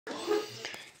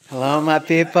Hello, my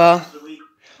people.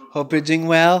 Hope you're doing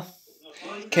well.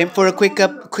 Came for a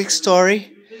quick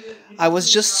story. I was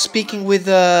just speaking with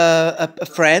a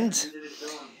friend,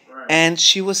 and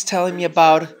she was telling me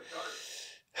about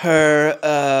her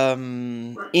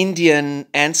Indian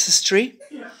ancestry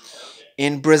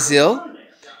in Brazil,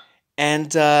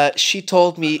 and she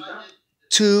told me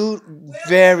two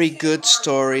very good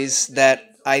stories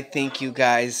that I think you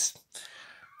guys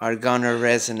are gonna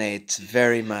resonate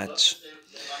very much.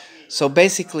 So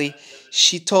basically,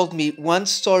 she told me one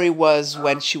story was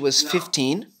when she was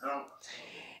 15,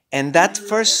 and that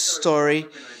first story,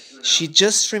 she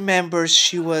just remembers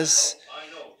she was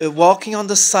walking on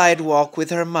the sidewalk with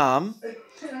her mom,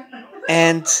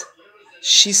 and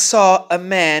she saw a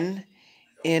man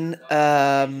in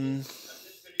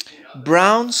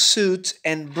brown suit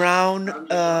and brown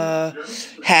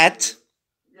hat,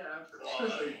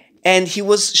 and she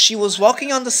was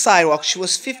walking on the sidewalk. She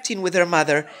was 15 with her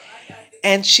mother,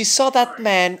 and she saw that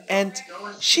man, and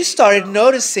she started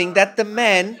noticing that the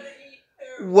man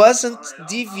wasn't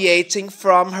deviating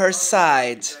from her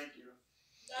side.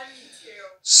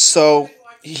 So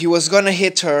he was gonna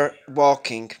hit her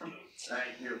walking.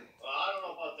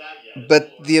 But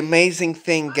the amazing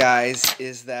thing, guys,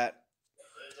 is that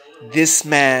this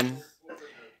man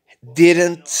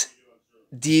didn't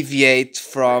deviate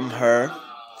from her,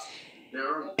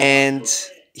 and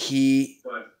he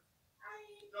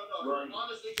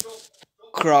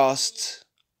crossed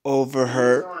over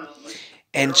her,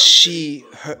 and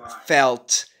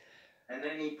felt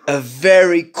a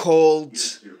very cold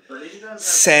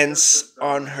sense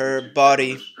on her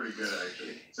body.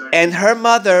 And her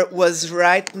mother was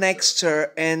right next to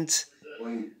her, and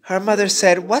her mother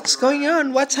said, "What's going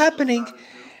on? What's happening?"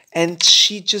 And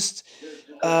she just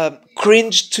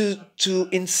cringed to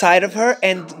inside of her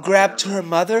and grabbed to her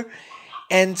mother,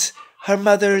 and her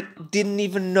mother didn't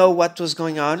even know what was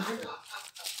going on.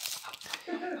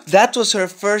 That was her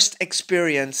first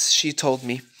experience, she told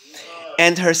me.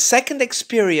 And her second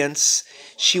experience,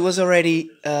 she was already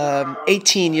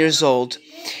 18 years old,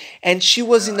 and she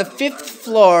was in the fifth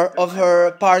floor of her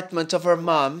apartment of her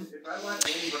mom.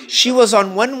 She was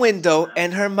on one window,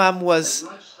 and her mom was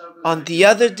on the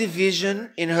other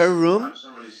division in her room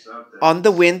on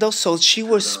the window. So she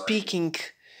was speaking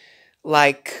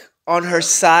like on her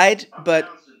side, but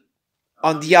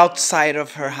on the outside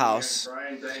of her house,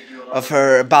 of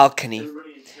her balcony.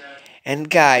 And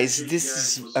guys, this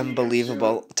is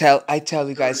unbelievable. I tell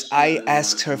you guys, I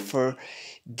asked her for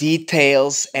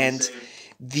details, and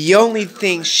the only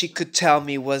thing she could tell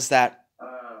me was that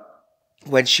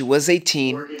when she was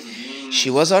 18, she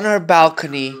was on her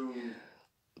balcony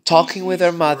talking with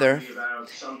her mother,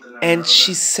 and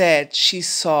she said she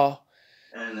saw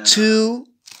two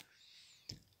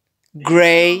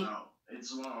gray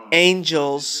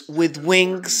angels with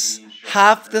wings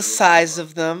half the size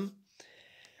of them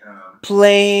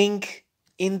playing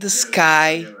in the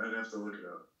sky.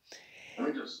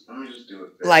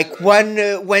 Like one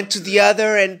went to the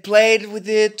other and played with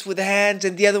it with the hands,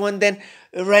 and the other one then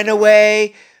ran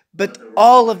away. But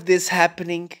all of this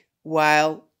happening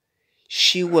while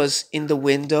she was in the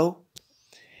window,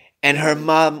 and her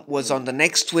mom was on the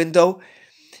next window.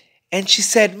 And she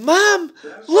said, "Mom,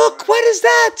 look, what is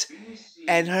that?"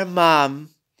 And her mom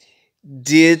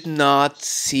did not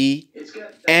see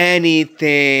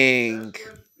anything.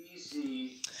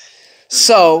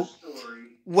 So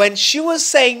when she was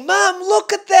saying, "Mom,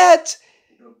 look at that,"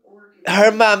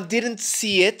 her mom didn't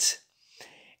see it,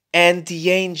 and the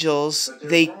angels,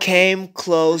 they came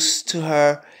close to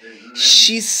her.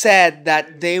 She said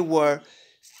that they were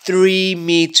 3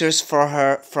 meters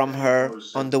from her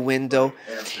on the window,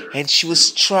 and she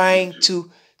was trying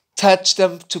to touch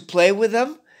them, to play with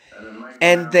them,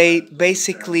 and they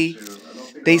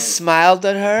smiled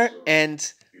at her,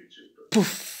 and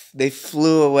poof, they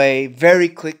flew away very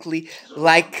quickly.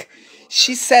 Like,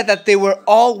 she said that they were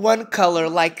all one color,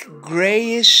 like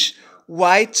grayish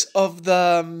white of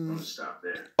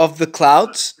the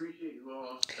clouds.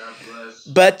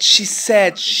 But she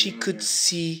said she could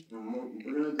see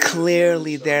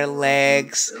clearly their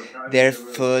legs, their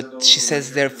foot. She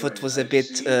says their foot was a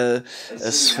bit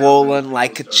swollen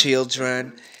like a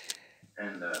children.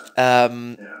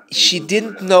 Um, she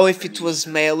didn't know if it was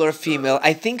male or female.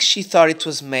 I think she thought it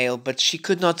was male, but she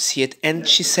could not see it. And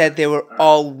she said they were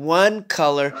all one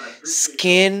color: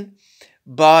 skin,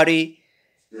 body,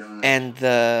 and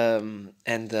the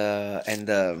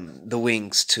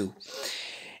wings too.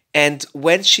 And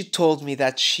when she told me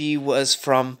that she was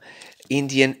from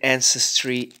Indian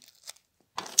ancestry,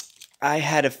 I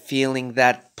had a feeling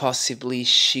that possibly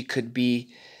she could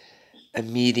be a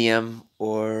medium,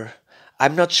 or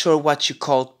I'm not sure what you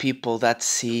call people that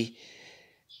see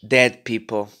dead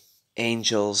people,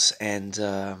 angels, and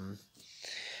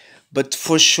but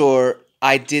for sure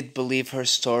I did believe her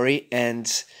story, and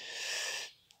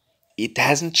it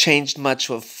hasn't changed much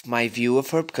of my view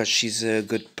of her because she's a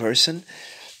good person,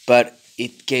 but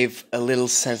it gave a little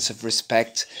sense of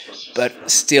respect.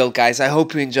 But still, guys, I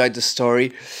hope you enjoyed the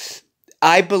story.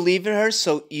 I believe in her,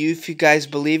 so if you guys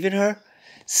believe in her,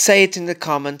 say it in the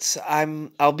comments.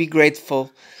 I'll be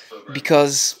grateful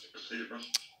because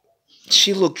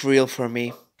she looked real for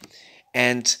me,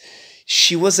 and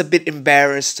she was a bit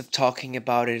embarrassed of talking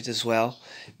about it as well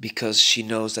because she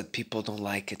knows that people don't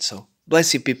like it. So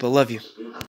bless you, people. Love you.